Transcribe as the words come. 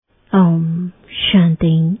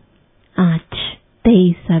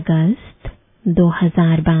अगस्त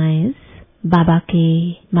 2022। बाबा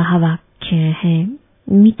के महावाक्य हैं,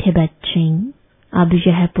 मीठे बच्चे, अब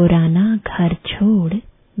यह पुराना घर छोड़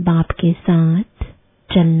बाप के साथ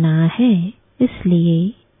चलना है। इसलिए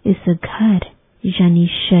इस घर यानी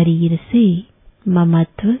शरीर से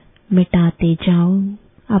ममत्व मिटाते जाओ,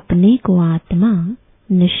 अपने को आत्मा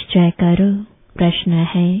निश्चय करो। प्रश्न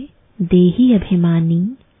है, देही अभिमानी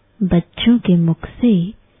बच्चों के मुख से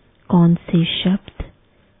कौन से शब्द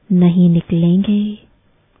नहीं निकलेंगे?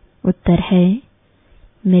 उत्तर है,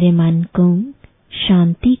 मेरे मन को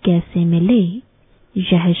शांति कैसे मिले,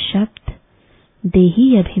 यह शब्द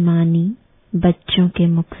देही अभिमानी बच्चों के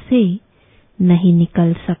मुख से नहीं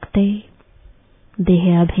निकल सकते।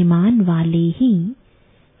 देह अभिमान वाले ही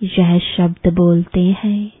यह शब्द बोलते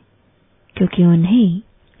हैं, क्योंकि उन्हें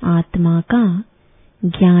आत्मा का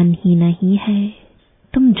ज्ञान ही नहीं है।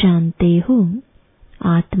 तुम जानते हो,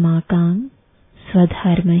 आत्मा का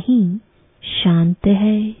स्वधर्म ही शांत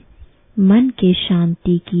है। मन के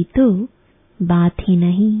शांति की तो बात ही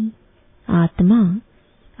नहीं। आत्मा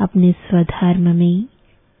अपने स्वधर्म में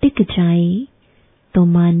टिक जाए तो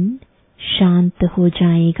मन शांत हो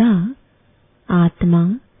जाएगा। आत्मा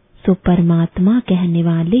सो परमात्मा कहने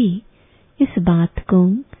वाले इस बात को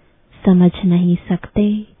समझ नहीं सकते।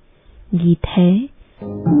 गीत है,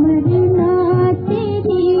 मरना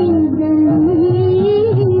तेरी गली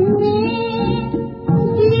में,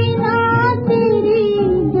 जीना तेरी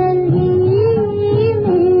गली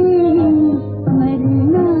में,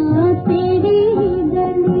 मरना तेरी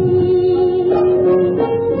गली में,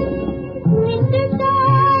 मिट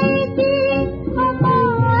जाएगी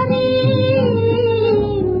हमारी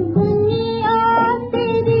दुनिया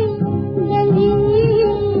तेरी गली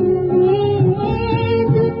में,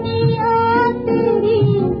 दुनिया तेरी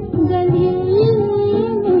गली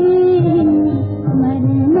में,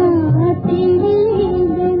 मरना तेरी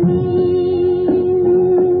गली।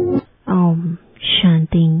 ओम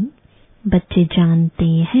शांति। बच्चे जानते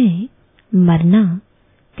हैं मरना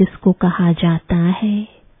किसको कहा जाता है।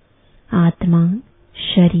 आत्मा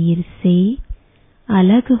शरीर से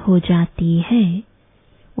अलग हो जाती है,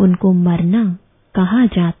 उनको मरना कहा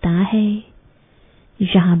जाता है।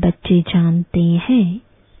 यहाँ बच्चे जानते हैं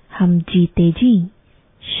हम जीते जी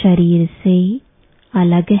शरीर से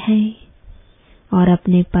अलग हैं और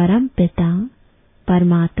अपने परम पिता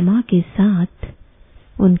परमात्मा के साथ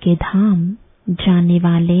उनके धाम जाने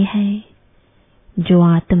वाले हैं। जो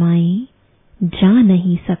आत्माएं जा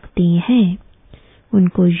नहीं सकती हैं,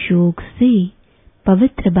 उनको योग से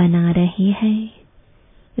पवित्र बना रहे हैं।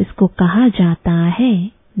 इसको कहा जाता है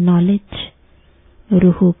नॉलेज।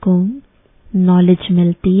 रूह को नॉलेज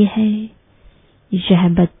मिलती है। यह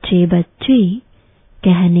बच्चे बच्चे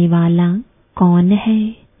कहने वाला कौन है?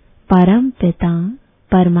 परम पिता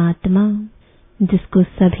परमात्मा, जिसको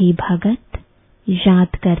सभी भगत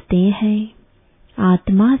याद करते हैं।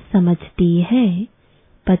 आत्मा समझती है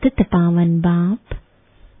पतित पावन बाप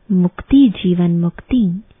मुक्ति जीवन मुक्ति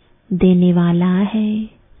देने वाला है।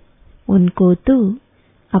 उनको तो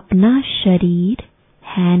अपना शरीर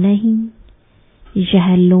है नहीं,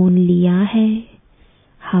 यह लोन लिया है।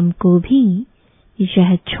 हमको भी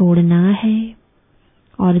यह छोड़ना है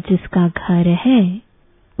और जिसका घर है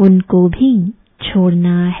उनको भी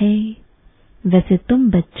छोड़ना है। वैसे तुम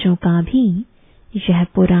बच्चों का भी यह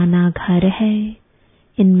पुराना घर है,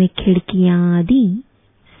 इनमें खिड़कियां आदि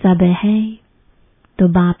सब है। तो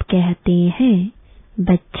बाप कहते हैं,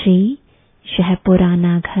 बच्चे यह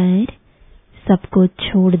पुराना घर सबको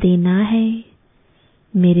छोड़ देना है,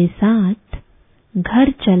 मेरे साथ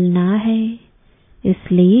घर चलना है।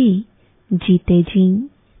 इसलिए जीते जी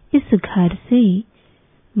इस घर से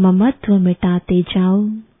ममत्व मिटाते जाओ,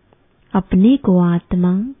 अपने को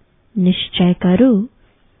आत्मा निश्चय करो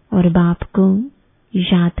और बाप को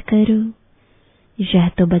याद करो। यह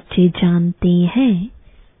तो बच्चे जानते हैं,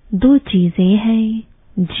 दो चीजें हैं,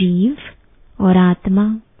 जीव और आत्मा।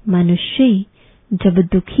 मनुष्य जब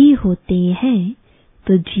दुखी होते हैं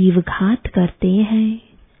तो जीवघात करते हैं,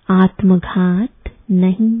 आत्मघात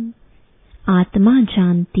नहीं। आत्मा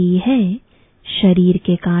जानती है शरीर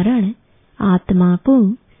के कारण आत्मा को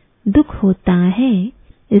दुख होता है,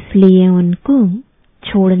 इसलिए उनको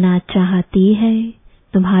छोड़ना चाहती है।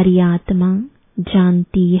 तुम्हारी आत्मा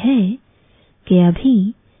जानती है कि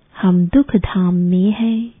अभी हम दुख धाम में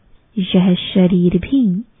है। यह शरीर भी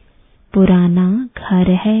पुराना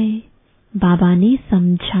घर है। बाबा ने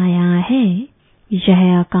समझाया है,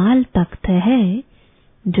 यह अकाल तख्त है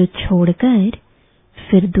जो छोड़कर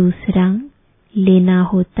फिर दूसरा लेना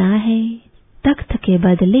होता है। तख्त के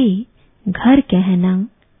बदले घर कहना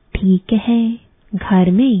ठीक है।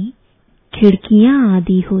 घर में खिड़कियां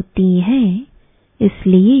आदि होती हैं,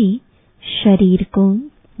 इसलिए शरीर को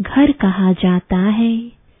घर कहा जाता है।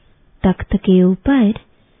 तख्त के ऊपर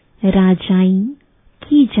राजाई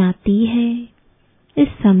की जाती है। इस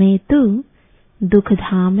समय तो दुख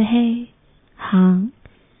धाम है। हाँ,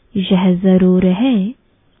 यह जरूर है,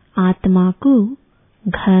 आत्मा को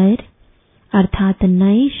घर अर्थात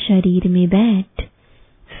नए शरीर में बैठ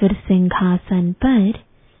फिर सिंहासन पर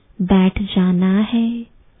बैठ जाना है,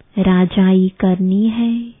 राजाई करनी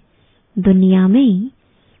है। दुनिया में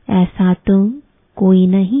ऐसा तो कोई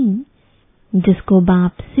नहीं जिसको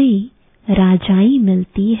बाप से राजाई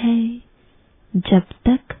मिलती है। जब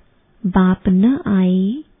तक बाप न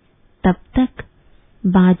आए तब तक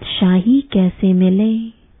बादशाही कैसे मिले।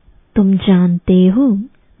 तुम जानते हो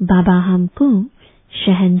बाबा हमको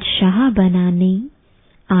शहंशाह बनाने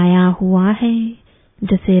आया हुआ है।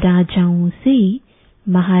 जैसे राजाओं से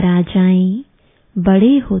महाराजाएं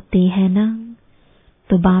बड़े होते हैं ना,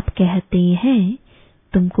 तो बाप कहते हैं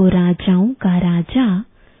तुमको राजाओं का राजा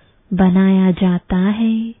बनाया जाता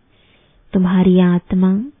है। तुम्हारी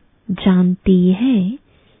आत्मा जानती है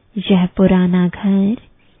यह पुराना घर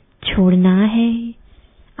छोड़ना है।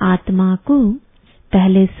 आत्मा को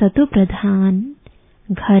पहले सतो प्रधान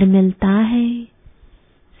घर मिलता है।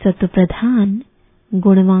 सतो प्रधान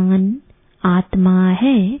गुणवान आत्मा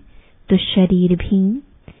है तो शरीर भी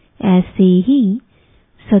ऐसे ही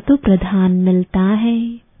सतो प्रधान मिलता है।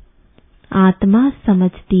 आत्मा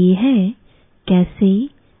समझती है कैसे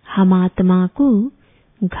हम आत्मा को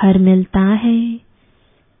घर मिलता है।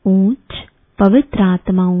 ऊंच पवित्र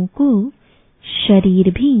आत्माओं को शरीर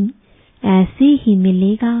भी ऐसे ही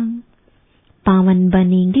मिलेगा। पावन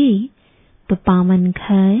बनेंगे तो पावन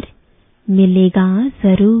घर मिलेगा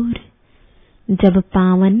जरूर। जब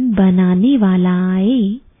पावन बनाने वाला आए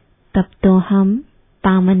तब तो हम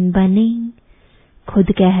पावन बने।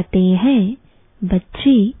 खुद कहते हैं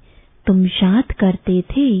बच्चे तुम याद करते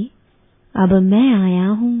थे, अब मैं आया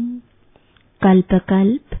हूँ। कल्प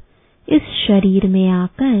कल्प इस शरीर में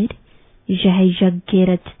आकर यह यज्ञ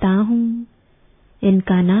रचता हूँ।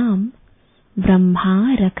 इनका नाम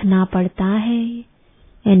ब्रह्मा रखना पड़ता है।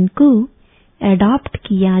 इनको एडॉप्ट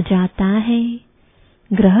किया जाता है।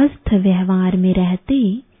 गृहस्थ व्यवहार में रहते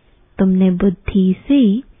तुमने बुद्धि से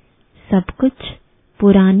सब कुछ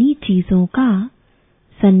पुरानी चीजों का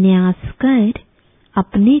संन्यास कर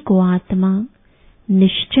अपने को आत्मा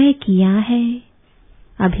निश्चय किया है।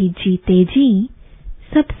 अभी जीते जी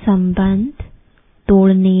सब संबंध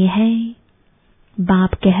तोड़ने हैं।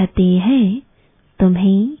 बाप कहते हैं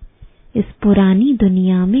तुम्हें इस पुरानी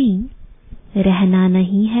दुनिया में रहना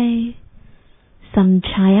नहीं है।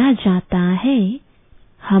 समझाया जाता है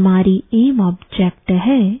हमारी एम ऑब्जेक्ट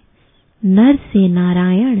है नर से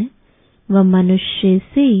नारायण व मनुष्य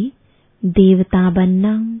से देवता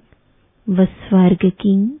बनना व स्वर्ग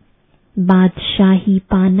की बादशाही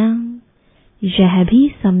पाना। यह भी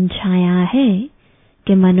समझाया है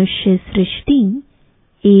कि मनुष्य सृष्टि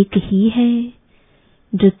एक ही है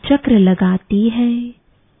जो चक्र लगाती है।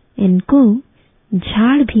 इनको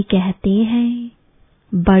झाड़ भी कहते हैं।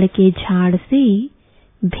 बड़ के झाड़ से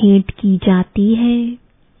भेंट की जाती है।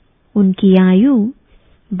 उनकी आयु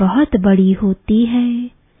बहुत बड़ी होती है।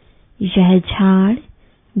 यह झाड़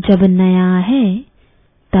जब नया है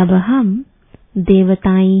तब हम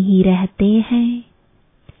देवताएं ही रहते हैं।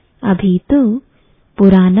 अभी तो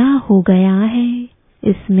पुराना हो गया है।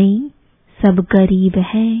 इसमें सब गरीब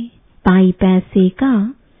है, पाई पैसे का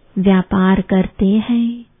व्यापार करते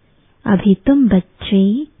हैं। अभी तुम बच्चे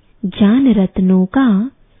ज्ञान रत्नों का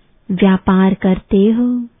व्यापार करते हो।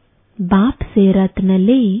 बाप से रत्न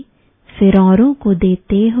ले फिर औरों को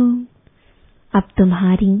देते हो। अब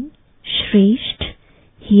तुम्हारी श्रेष्ठ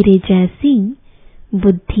हीरे जैसी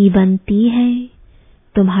बुद्धि बनती है।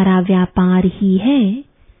 तुम्हारा व्यापार ही है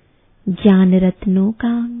ज्ञान रत्नों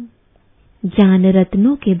का। ज्ञान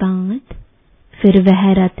रत्नों के बाद फिर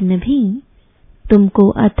वह रत्न भी तुमको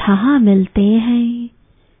अथाह मिलते हैं।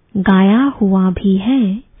 गाया हुआ भी है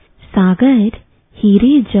सागर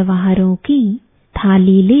हीरे जवाहरों की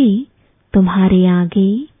थाली ले तुम्हारे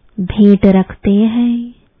आगे भेंट रखते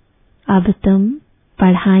हैं। अब तुम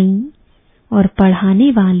पढ़ाई और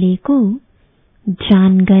पढ़ाने वाले को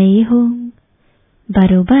जान गए हो।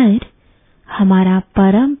 बरोबर हमारा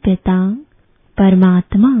परम पिता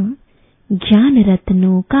परमात्मा ज्ञान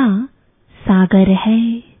रत्नों का सागर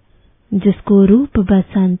है, जिसको रूप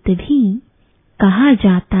बसंत भी कहा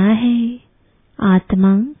जाता है।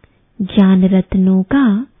 आत्मा ज्ञान रत्नों का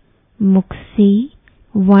मुख से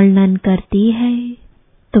वर्णन करती है।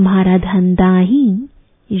 तुम्हारा धंधा ही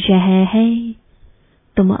यह है।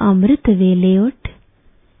 तुम अमृत वेले उठ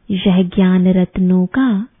यह ज्ञान रत्नों का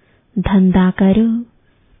धंधा करो।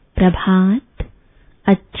 प्रभात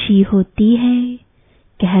अच्छी होती है।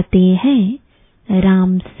 कहते हैं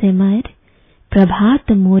राम सिमर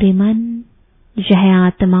प्रभात मोरे मन। यह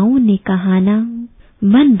आत्माओं ने कहा ना,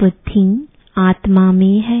 मन बुद्धि आत्मा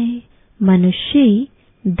में है। मनुष्य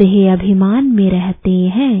देह अभिमान में रहते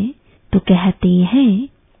हैं तो कहते हैं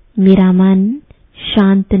मेरा मन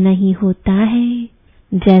शांत नहीं होता है,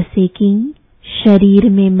 जैसे कि शरीर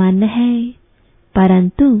में मन है।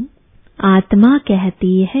 परंतु आत्मा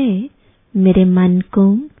कहती है मेरे मन को,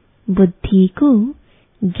 बुद्धि को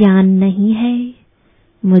ज्ञान नहीं है,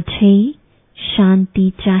 मुझे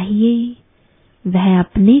शांति चाहिए। वह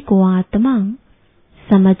अपने को आत्मा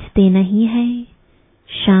समझते नहीं है।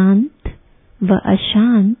 शांत व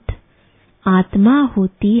अशांत आत्मा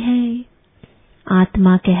होती है।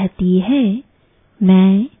 आत्मा कहती है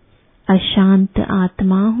मैं अशांत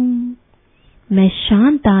आत्मा हूँ, मैं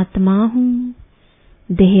शांत आत्मा हूँ।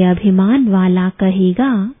 देह अभिमान वाला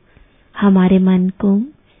कहेगा हमारे मन को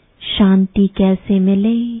शांति कैसे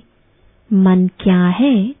मिले। मन क्या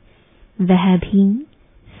है वह भी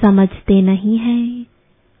समझते नहीं है।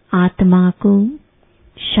 आत्मा को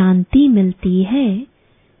शांति मिलती है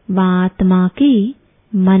व आत्मा के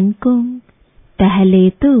मन को। पहले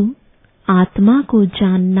तो आत्मा को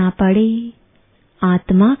जानना पड़े।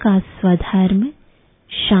 आत्मा का स्वधर्म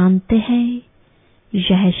शांत है।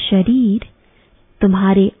 यह शरीर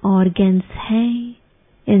तुम्हारे ऑर्गन्स है,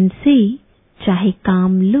 इनसे चाहे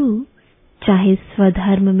काम लो चाहे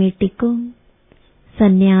स्वधर्म में टिको।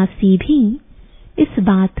 सन्यासी भी इस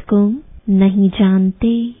बात को नहीं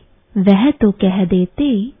जानते। वह तो कह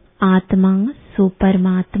देते आत्मा सो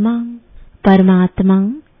परमात्मा, परमात्मा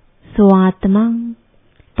सो आत्मा।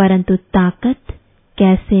 परंतु ताकत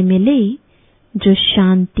कैसे मिले जो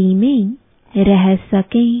शांति में रह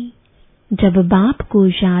सके। जब बाप को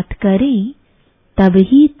याद करें तब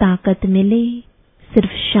ही ताकत मिले। सिर्फ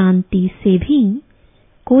शांति से भी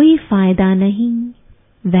कोई फायदा नहीं।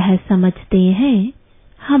 वह समझते हैं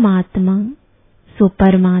हम आत्मा सो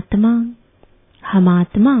परमात्मा। हम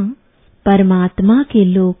आत्मा परमात्मा के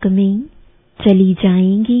लोक में चली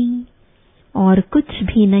जाएंगी और कुछ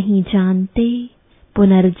भी नहीं जानते।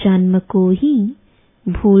 पुनर्जन्म को ही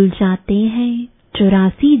भूल जाते हैं,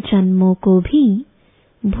 84 जन्मों को भी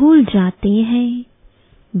भूल जाते हैं।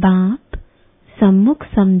 बाप सम्मुख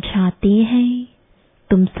समझाते हैं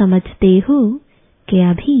तुम समझते हो कि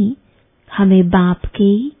अभी हमें बाप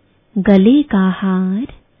के गले का हार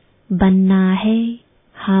बनना है।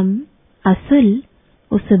 हम असल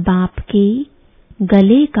उस बाप के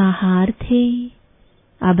गले का हार थे।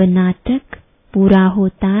 अब नाटक पूरा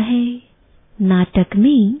होता है। नाटक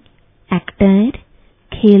में एक्टर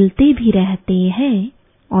खेलते भी रहते हैं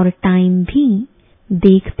और टाइम भी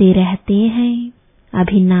देखते रहते हैं।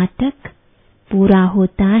 अभी नाटक पूरा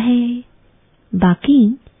होता है, बाकी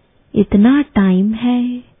इतना टाइम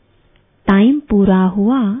है। टाइम पूरा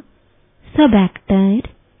हुआ, सब एक्टर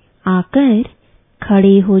आकर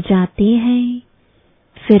खड़े हो जाते हैं,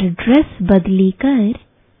 फिर ड्रेस बदली कर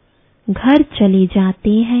घर चले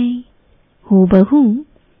जाते हैं। हूबहू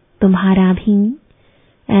तुम्हारा भी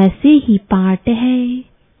ऐसे ही पार्ट है।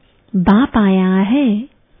 बाप आया है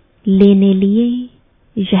लेने लिए,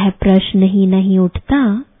 यह प्रश्न ही नहीं उठता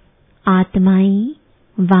आत्माएं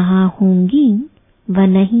वहां होंगी व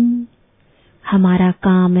नहीं। हमारा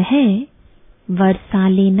काम है वर्षा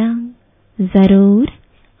लेना। जरूर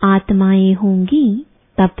आत्माएं होंगी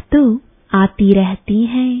तब तो आती रहती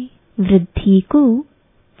हैं, वृद्धि को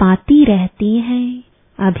पाती रहती हैं।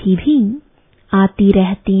 अभी भी आती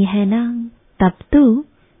रहती है ना, तब तो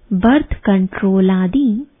बर्थ कंट्रोल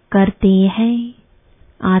आदि करते हैं।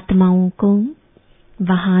 आत्माओं को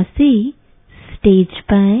वहां से स्टेज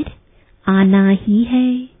पर आना ही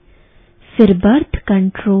है। फिर बर्थ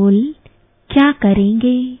कंट्रोल क्या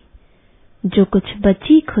करेंगे। जो कुछ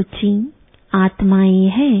बची खुची आत्माएं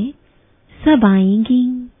हैं सब आएंगी।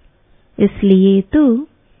 इसलिए तो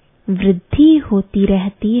वृद्धि होती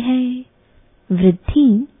रहती है। वृद्धि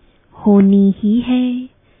होनी ही है।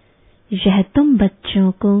 यह तुम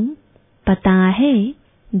बच्चों को पता है।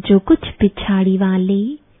 जो कुछ पिछाड़ी वाले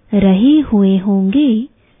रहे हुए होंगे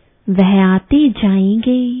वह आते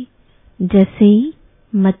जाएंगे। जैसे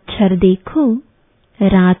मच्छर देखो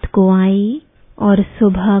रात को आए और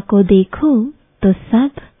सुबह को देखो तो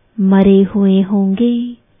सब मरे हुए होंगे,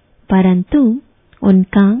 परंतु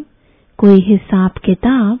उनका कोई हिसाब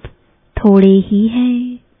किताब थोड़े ही है।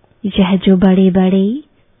 यह जो बड़े बड़े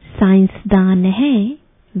साइंसदान हैं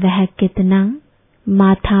वह कितना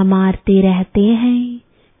माथा मारते रहते हैं,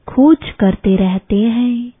 खोज करते रहते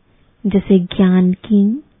हैं। जैसे ज्ञान की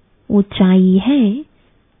ऊंचाई है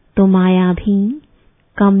तो माया भी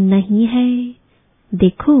कम नहीं है।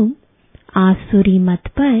 देखो आसुरी मत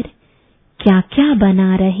पर क्या क्या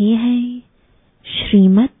बना रहे हैं,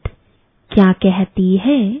 श्रीमत क्या कहती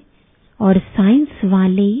है और साइंस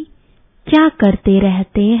वाले क्या करते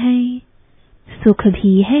रहते हैं। सुख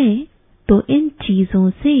भी है तो इन चीजों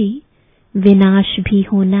से विनाश भी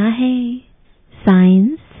होना है।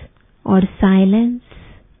 साइंस और साइलेंस,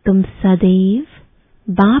 तुम सदैव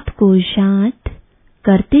बाप को याद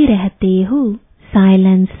करते रहते हो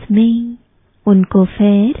साइलेंस में। उनको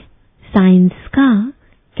फिर साइंस का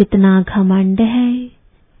कितना घमंड है,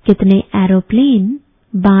 कितने एरोप्लेन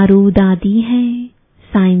बारूद आदि हैं।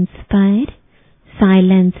 साइंस पर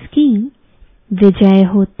साइलेंस की विजय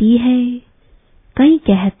होती है। कई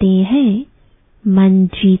कहते हैं मन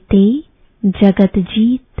जीते जगत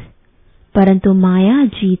जीत, परंतु माया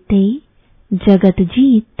जीते जगत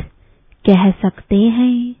जीत कह सकते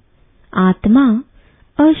हैं। आत्मा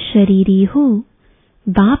अशरीरी हो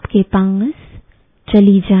बाप के पास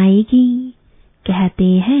चली जाएगी। कहते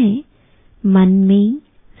हैं मन में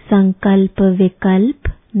संकल्प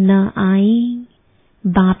विकल्प न आए।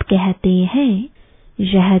 बाप कहते हैं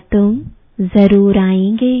यह तुम जरूर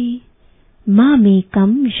आएंगे। माँ में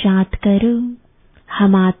कम याद करो।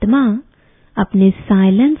 हम आत्मा अपने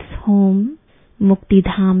साइलेंस होम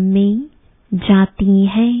मुक्तिधाम में जाती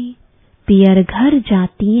हैं, पियर घर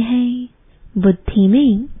जाती हैं। बुद्धि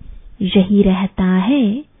में यही रहता है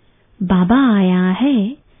बाबा आया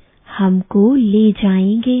है, हमको ले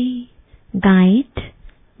जाएंगे। गाइड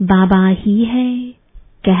बाबा ही है।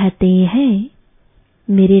 कहते हैं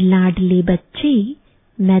मेरे लाडले बच्चे,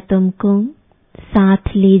 मैं तुमको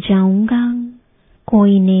साथ ले जाऊंगा।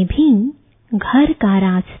 कोई ने भी घर का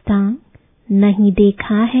रास्ता नहीं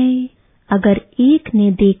देखा है। अगर एक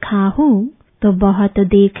ने देखा हो तो बहुत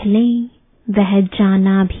देख लें, वह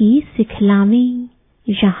जाना भी सिखलावे।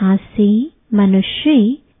 यहाँ से मनुष्य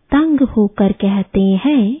तंग होकर कहते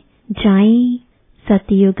हैं जाएं।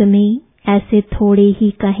 सतयुग में ऐसे थोड़े ही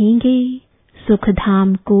कहेंगे, सुख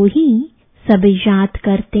धाम को ही सब याद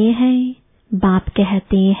करते हैं। बाप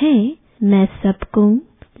कहते हैं मैं सबको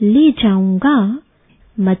ले जाऊंगा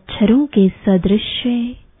मच्छरों के सदृश।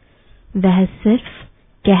 वह सिर्फ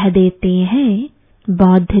कह देते हैं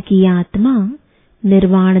बौद्ध की आत्मा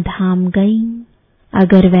निर्वाण धाम गई।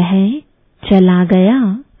 अगर वह चला गया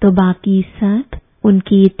तो बाकी सब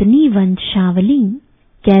उनकी इतनी वंशावली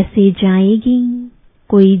कैसे जाएगी।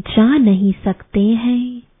 कोई जा नहीं सकते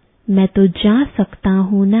हैं, मैं तो जा सकता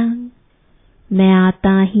हूं ना। मैं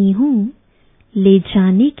आता ही हूं ले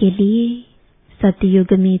जाने के लिए।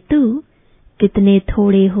 सतयुग में तो कितने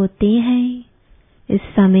थोड़े होते हैं। इस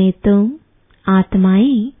समय तो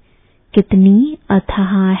आत्माएं कितनी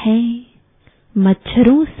अथाह है,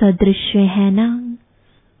 मच्छरों सदृश है ना।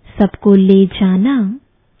 सबको ले जाना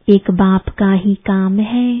एक बाप का ही काम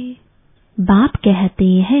है। बाप कहते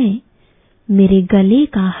हैं मेरे गले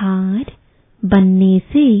का हार बनने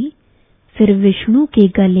से फिर विष्णु के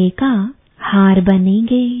गले का हार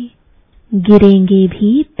बनेंगे। गिरेंगे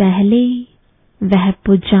भी पहले, वह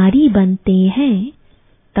पुजारी बनते हैं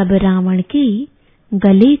तब रावण के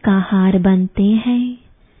गले का हार बनते हैं।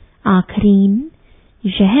 आखिरीन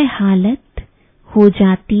यह हालत हो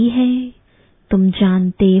जाती है। तुम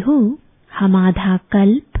जानते हो हम आधा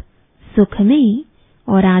कल्प सुख में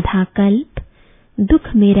और आधा कल्प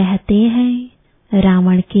दुख में रहते हैं।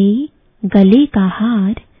 रावण के गले का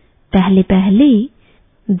हार पहले पहले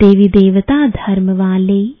देवी देवता धर्म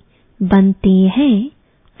वाले बनते हैं,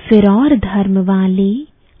 फिर और धर्म वाले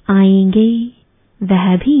आएंगे,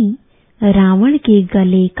 वह भी रावण के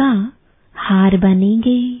गले का हार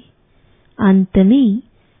बनेंगे। अंत में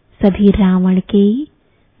सभी रावण के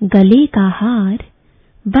गले का हार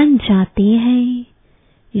बन जाते हैं।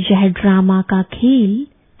 यह ड्रामा का खेल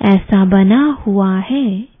ऐसा बना हुआ है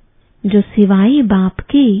जो सिवाय बाप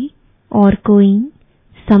के और कोई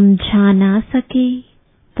समझा ना सके।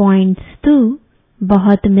 पॉइंट्स तो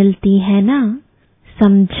बहुत मिलती है ना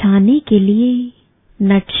समझाने के लिए।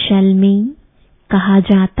 नटशल में कहा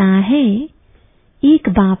जाता है एक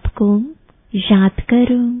बाप को याद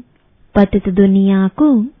करो, पतित दुनिया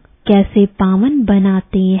को कैसे पावन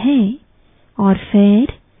बनाते हैं और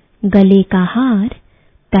फिर गले का हार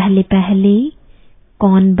पहले पहले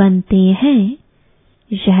कौन बनते हैं।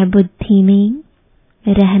 यह बुद्धि में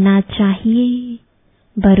रहना चाहिए।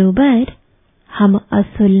 बरोबर हम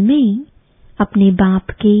असल में अपने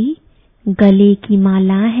बाप के गले की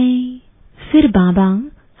माला है। फिर बाबा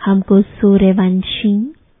हमको सूर्यवंशी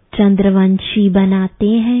चंद्रवंशी बनाते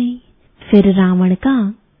हैं। फिर रावण का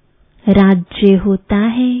राज्य होता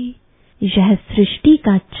है। यह सृष्टि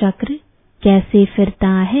का चक्र कैसे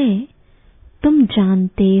फिरता है तुम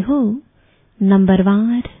जानते हो।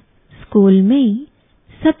 नंबरवार स्कूल में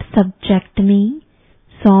सब सब्जेक्ट में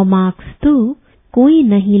 100 मार्क्स तो कोई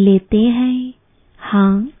नहीं लेते हैं।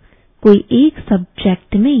 हाँ, कोई एक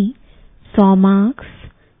सब्जेक्ट में 100 मार्क्स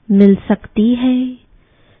मिल सकती है,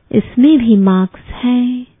 इसमें भी मार्क्स है।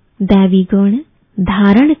 दैवी गुण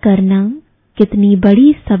धारण करना कितनी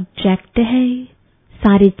बड़ी सब्जेक्ट है।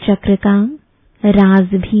 सारे चक्र का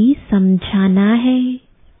राज भी समझाना है।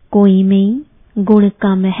 कोई में गुण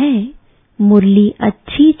कम है, मुरली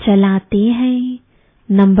अच्छी चलाते हैं,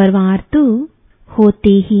 नंबरवार तो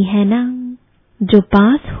होते ही है ना। जो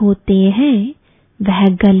पास होते हैं वह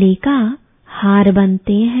गले का हार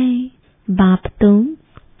बनते हैं। बाप तुम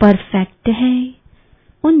परफेक्ट है,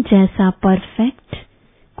 उन जैसा परफेक्ट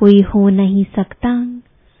कोई हो नहीं सकता।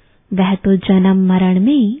 वह तो जन्म मरण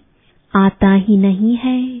में आता ही नहीं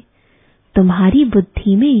है। तुम्हारी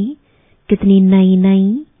बुद्धि में कितनी नई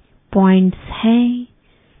नई पॉइंट्स हैं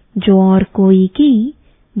जो और कोई की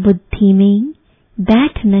बुद्धि में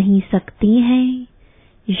बैठ नहीं सकती हैं।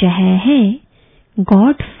 यह है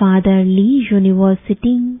गॉड फादरली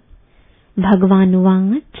यूनिवर्सिटी। भगवान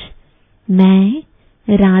वाच, मैं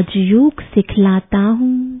राजयोग सिखलाता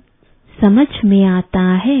हूँ। समझ में आता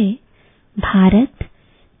है भारत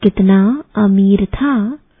कितना अमीर था,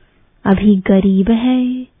 अभी गरीब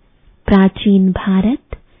है। प्राचीन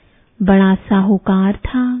भारत बड़ा साहूकार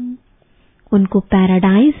था, उनको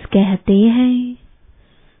पैराडाइज कहते हैं।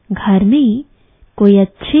 घर में कोई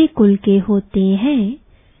अच्छे कुल के होते हैं,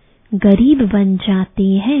 गरीब बन जाते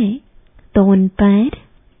हैं तो उन पर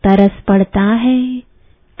तरस पड़ता है।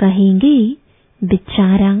 कहेंगे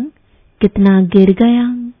बेचारा कितना गिर गया,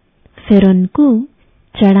 फिर उनको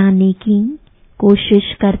चढ़ाने की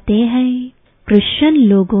कोशिश करते हैं। क्रिश्चियन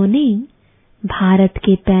लोगों ने भारत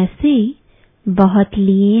के पैसे बहुत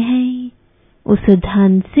लिए हैं, उस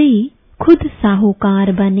धन से खुद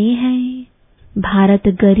साहूकार बने हैं। भारत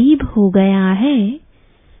गरीब हो गया है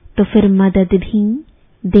तो फिर मदद भी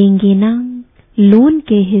देंगे ना, लोन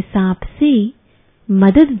के हिसाब से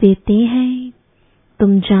मदद देते हैं।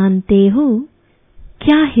 तुम जानते हो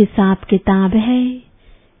क्या हिसाब किताब है।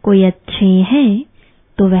 कोई अच्छे हैं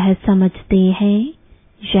तो वह समझते हैं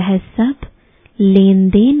यह सब लेन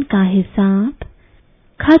देन का हिसाब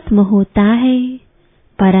खत्म होता है,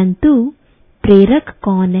 परंतु प्रेरक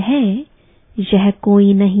कौन है यह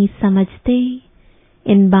कोई नहीं समझते।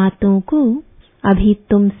 इन बातों को अभी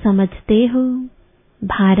तुम समझते हो।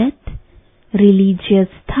 भारत रिलीजियस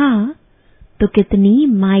था तो कितनी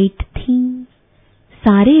माइट थी,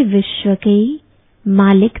 सारे विश्व के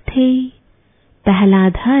मालिक थे। पहला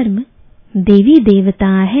धर्म देवी देवता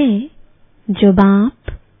है जो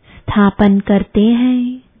बाप स्थापन करते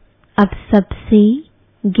हैं। अब सबसे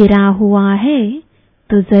गिरा हुआ है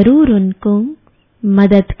तो जरूर उनको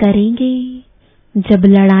मदद करेंगे। जब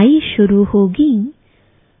लड़ाई शुरू होगी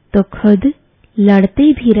तो खुद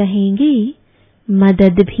लड़ते भी रहेंगे,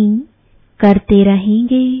 मदद भी करते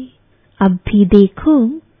रहेंगे। अब भी देखो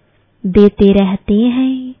देते रहते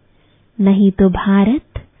हैं, नहीं तो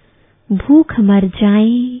भारत भूख मर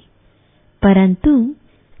जाए। परंतु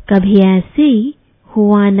कभी ऐसे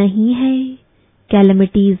हुआ नहीं है।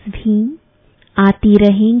 कैलमिटीज भी आती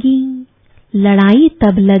रहेंगी। लड़ाई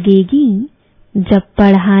तब लगेगी जब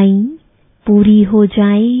पढ़ाई पूरी हो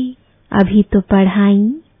जाए। अभी तो पढ़ाई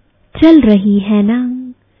चल रही है ना।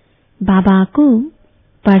 बाबा को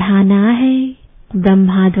पढ़ाना है।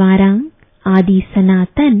 ब्रह्मा द्वारा आदि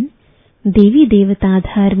सनातन देवी देवता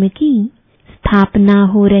धर्म की स्थापना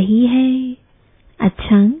हो रही है।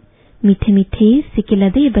 अच्छा, मीठे मीठे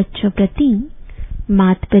सिकिलदे बच्चों प्रति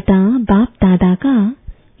माता पिता बाप दादा का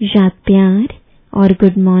याद प्यार और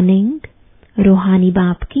गुड मॉर्निंग। रूहानी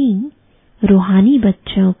बाप की रूहानी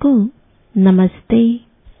बच्चों को नमस्ते।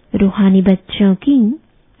 रूहानी बच्चों की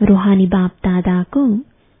रूहानी बाप दादा को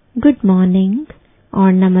गुड मॉर्निंग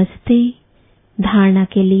और नमस्ते। धारणा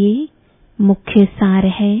के लिए मुख्य सार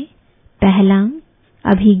है, पहला,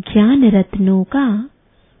 अभिज्ञान रत्नों का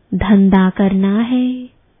धंधा करना है।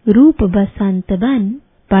 रूप बसंत बन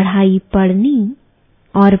पढ़ाई पढ़नी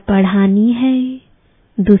और पढ़ानी है।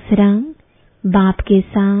 दूसरा, बाप के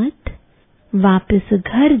साथ वापस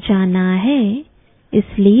घर जाना है,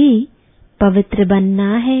 इसलिए पवित्र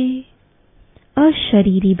बनना है।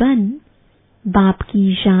 अशरीरी बन बाप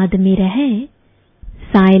की याद में रहे।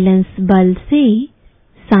 साइलेंस बल से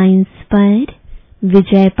साइंस पर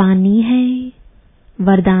विजय पानी है।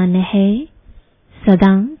 वरदान है,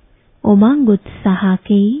 सदा उमंग उत्साह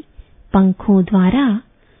के पंखों द्वारा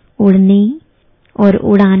उड़ने और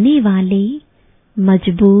उड़ाने वाले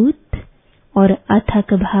मजबूत और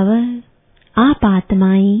अथक भव। आप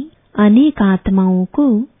आत्माएं अनेक आत्माओं को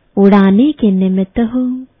उड़ाने के निमित्त हो,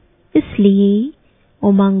 इसलिए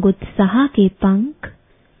उमंग उत्साह के पंख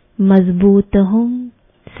मजबूत हों।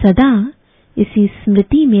 सदा इसी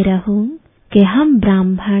स्मृति में रहूं कि हम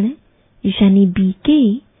ब्राह्मण यानी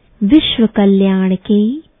बीके विश्व कल्याण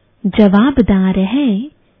के जवाबदार हैं,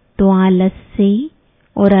 तो आलस्य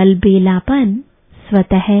और अलबेलापन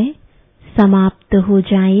स्वतः समाप्त हो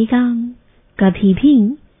जाएगा। कभी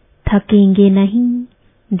भी थकेंगे नहीं।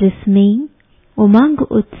 जिसमें उमंग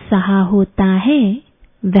उत्साह होता है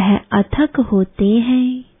वह अथक होते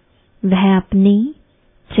हैं। वह अपने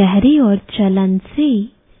चेहरे और चलन से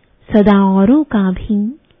सदा औरों का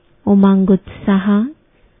भी उमंग उत्साह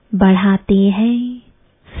बढ़ाते हैं।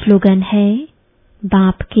 स्लोगन है,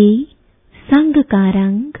 बाप के संग का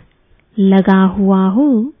रंग लगा हुआ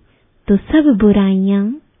हो तो सब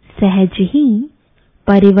बुराइयां सहज ही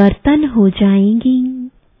परिवर्तन हो जाएंगी।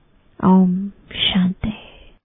 ओम शांति।